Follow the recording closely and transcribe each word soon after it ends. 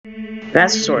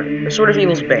Master Sword, the Sword of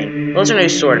Evil's Bane, Legendary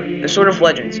Sword, the Sword of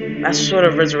Legends, Master Sword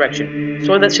of Resurrection,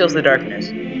 Sword that seals the darkness,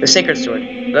 the Sacred Sword,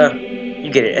 you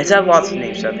get it. It's had lots of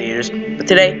names throughout the years, but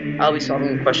today I'll be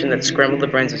solving a question that's scrambled the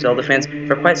brains of Zelda fans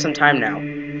for quite some time now.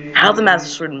 How the Master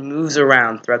Sword moves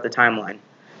around throughout the timeline.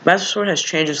 Master Sword has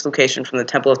changed its location from the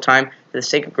Temple of Time to the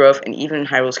Sacred Grove and even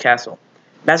Hyrule's castle.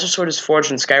 Master Sword is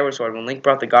forged in Skyward Sword when Link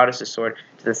brought the Goddess's Sword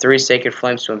to the three sacred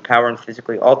flames to empower and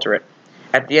physically alter it.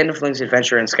 At the end of Link's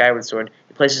adventure in Skyward Sword,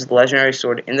 he places the legendary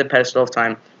sword in the pedestal of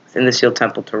time within the sealed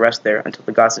temple to rest there until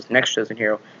the goddess's next chosen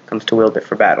hero comes to wield it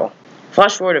for battle.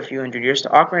 Flash forward a few hundred years to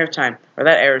Ocarina of Time, where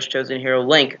that era's chosen hero,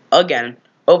 Link, again,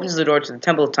 opens the door to the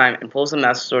Temple of Time and pulls the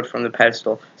Master Sword from the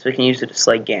pedestal so he can use it to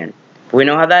slay Ganon. But we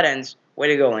know how that ends. Way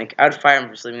to go, Link. I would fire him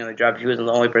for sleeping on the job if he wasn't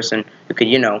the only person who could,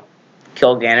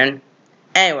 kill Ganon.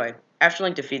 Anyway, after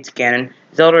Link defeats Ganon,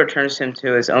 Zelda returns him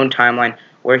to his own timeline,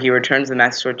 where he returns the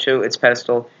Master Sword to its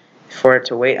pedestal for it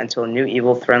to wait until a new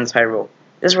evil threatens Hyrule.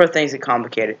 This is where things get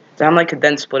complicated. The timeline could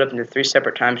then split up into three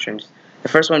separate time streams. The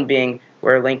first one being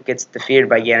where Link gets defeated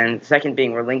by Ganon, the second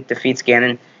being where Link defeats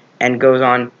Ganon and goes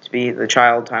on to be the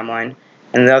child timeline,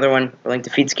 and the other one where Link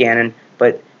defeats Ganon,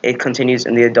 but it continues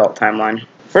in the adult timeline.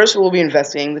 First, we'll be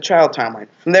investigating the child timeline.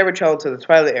 From there, we travel to the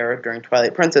Twilight Era during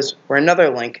Twilight Princess, where another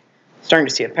Link, starting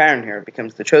to see a pattern here,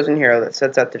 becomes the chosen hero that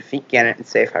sets out to defeat Ganon and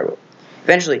save Hyrule.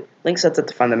 Eventually, Link sets out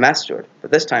to find the Master Sword,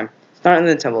 but this time, it's not in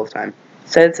the Temple of Time.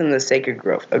 Instead, it's in the Sacred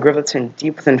Grove, a grove that's hidden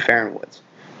deep within Faron Woods.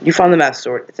 When you find the Master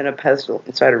Sword, it's in a pedestal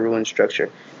inside a ruined structure.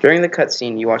 During the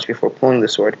cutscene you watch before pulling the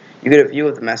sword, you get a view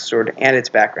of the Master Sword and its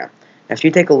background. Now, if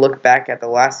you take a look back at the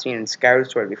last scene in Skyward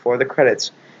Sword before the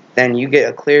credits, then you get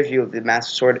a clear view of the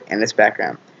Master Sword and its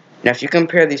background. Now, if you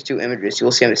compare these two images, you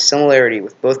will see a similarity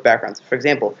with both backgrounds. For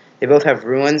example, they both have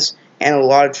ruins and a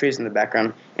lot of trees in the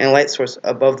background, and a light source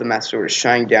above the Master Sword is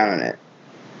shining down on it.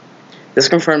 This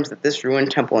confirms that this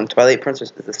ruined temple in Twilight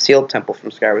Princess is the sealed temple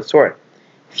from Skyward Sword.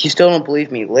 If you still don't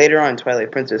believe me, later on in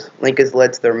Twilight Princess, Link is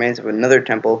led to the remains of another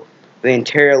temple, the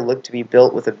interior looked to be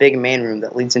built with a big main room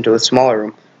that leads into a smaller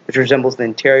room, which resembles the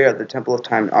interior of the Temple of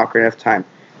Time in Ocarina of Time.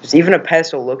 There's even a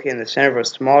pedestal located in the center of a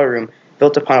smaller room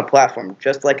built upon a platform,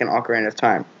 just like in Ocarina of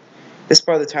Time. This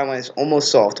part of the timeline is almost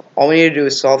solved. All we need to do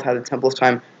is solve how the Temple of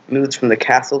Time moves from the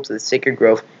castle to the Sacred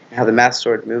Grove, and how the Master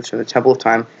Sword moves from the Temple of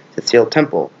Time to the Sealed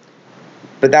Temple.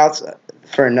 But that's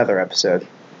for another episode.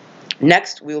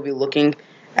 Next, we will be looking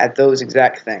at those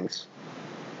exact things.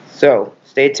 So,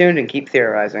 stay tuned and keep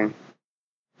theorizing.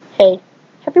 Hey,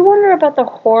 have you wondered about the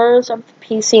horrors of the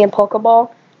PC and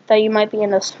Pokeball? That you might be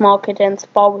in a small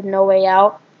condensed ball with no way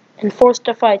out, and forced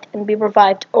to fight and be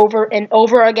revived over and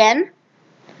over again?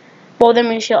 Well, then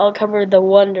we shall uncover the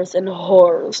wonders and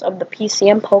horrors of the PC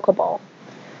and Pokeball.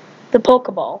 The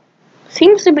Pokeball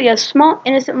seems to be a small,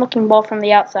 innocent-looking ball from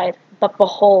the outside, but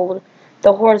behold,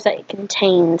 the horrors that it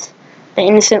contains. The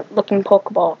innocent-looking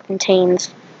Pokeball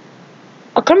contains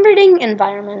a comforting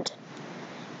environment.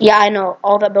 Yeah, I know,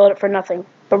 all that build it for nothing,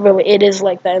 but really, it is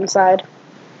like that inside.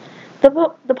 The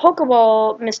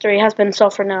Pokeball mystery has been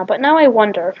solved for now, but now I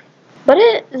wonder, what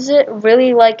is it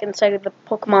really like inside of the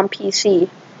Pokemon PC?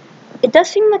 It does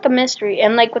seem like a mystery,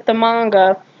 and like with the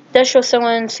manga, it does show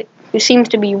someone who seems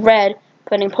to be red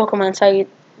putting Pokemon inside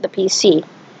the PC.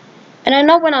 And I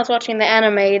know when I was watching the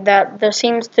anime that there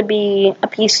seems to be a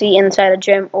PC inside a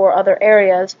gym or other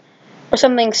areas, or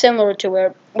something similar to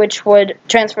it, which would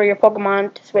transfer your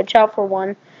Pokemon to switch out for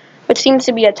one, which seems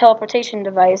to be a teleportation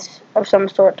device of some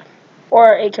sort,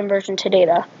 or a conversion to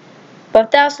data. But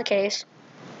if that's the case,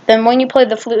 then when you play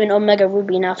the flute in Omega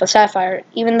Ruby and Alpha Sapphire,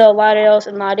 even though Latios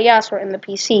and Latias were in the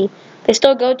PC, they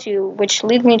still go to, which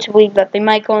leads me to believe that they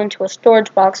might go into a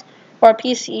storage box or a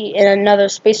PC in another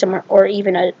space somewhere, or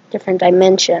even a different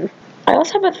dimension. I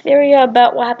also have a theory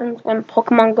about what happens when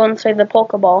Pokemon go inside the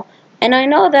Pokeball, and I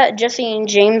know that Jesse and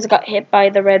James got hit by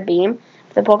the red beam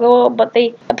of the Pokeball, but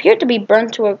they appear to be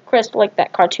burnt to a crisp like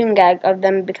that cartoon gag of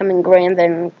them becoming gray and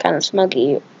then kind of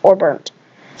smoggy or burnt.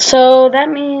 So that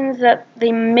means that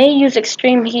they may use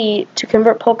extreme heat to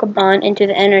convert Pokemon into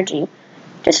the energy.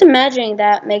 Just imagining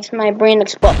that makes my brain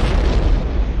explode.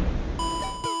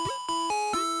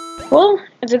 Well,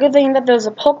 it's a good thing that there's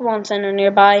a Pokemon Center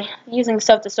nearby. Using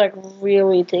self-destruct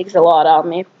really takes a lot out of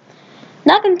me.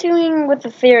 Now continuing with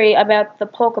the theory about the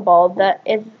Pokeball, that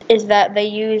is that they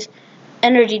use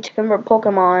energy to convert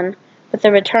Pokemon with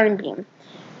the return beam,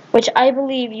 which I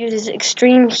believe uses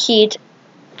extreme heat,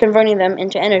 converting them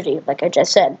into energy, like I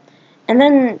just said, and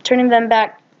then turning them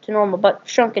back to normal, but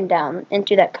shrunken down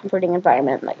into that comforting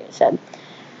environment, like I said.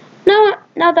 Now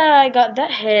that I got that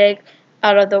headache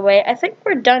out of the way, I think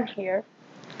we're done here.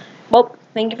 Well,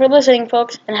 thank you for listening,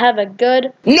 folks, and have a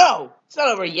good... No! It's not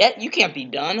over yet. You can't be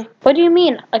done. What do you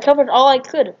mean? I covered all I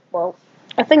could. Well,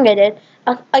 I think I did.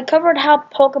 I covered how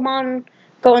Pokemon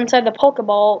go inside the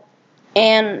Pokeball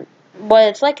and what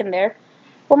it's like in there.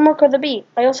 What more could there be?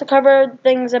 I also covered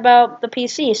things about the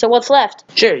PC, so what's left?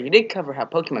 Sure, you did cover how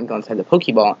Pokemon go inside the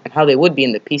Pokeball and how they would be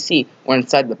in the PC or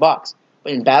inside the box.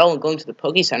 But in battle and going to the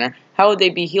Poke Center, how would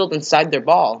they be healed inside their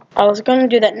ball? I was going to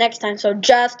do that next time, so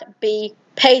just be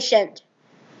patient.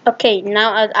 Okay,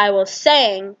 now as I was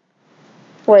saying...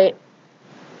 Wait.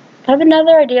 I have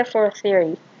another idea for a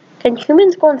theory. Can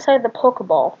humans go inside the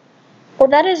Pokeball? Well,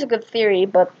 that is a good theory,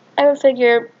 but I would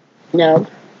figure no.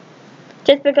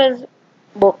 Just because...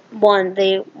 Well, one,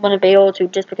 they wouldn't be able to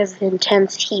just because of the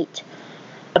intense heat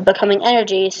of becoming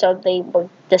energy, so they would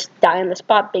just die on the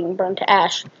spot being burned to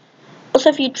ash. Also,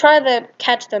 if you try to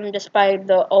catch them just by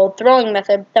the old throwing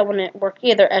method, that wouldn't work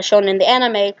either. As shown in the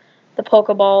anime, the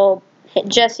Pokeball hit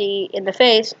Jessie in the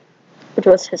face, which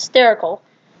was hysterical,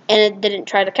 and it didn't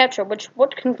try to catch her, which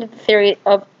would conclude the theory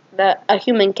of that a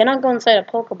human cannot go inside a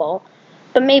Pokeball.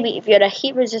 But maybe if you had a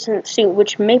heat-resistant suit,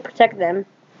 which may protect them.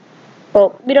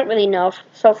 Well, we don't really know.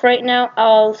 So for right now,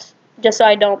 I'll, just so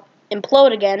I don't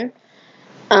implode again,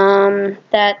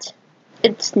 that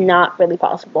it's not really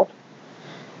possible.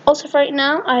 Also for right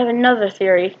now, I have another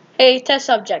theory. Hey, test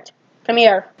subject, come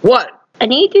here. What? I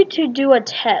need you to do a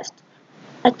test.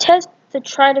 A test to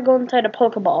try to go inside a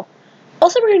Pokeball.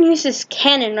 Also, we're going to use this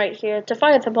cannon right here to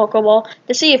fire the Pokeball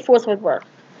to see if force would work.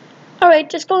 Alright,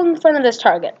 just go in front of this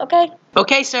target, okay?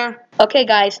 Okay, sir. Okay,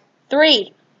 guys.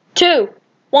 3, 2,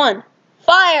 1.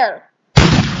 Fire!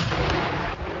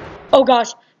 Oh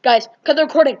gosh, guys, cut the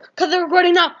recording. Cut the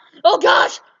recording now. Oh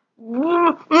gosh!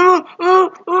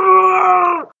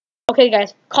 Okay,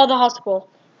 guys, call the hospital.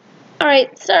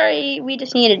 Alright, sorry, we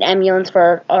just needed ambulance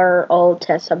for our old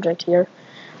test subject here.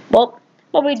 Well,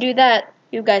 while we do that,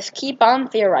 you guys keep on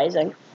theorizing.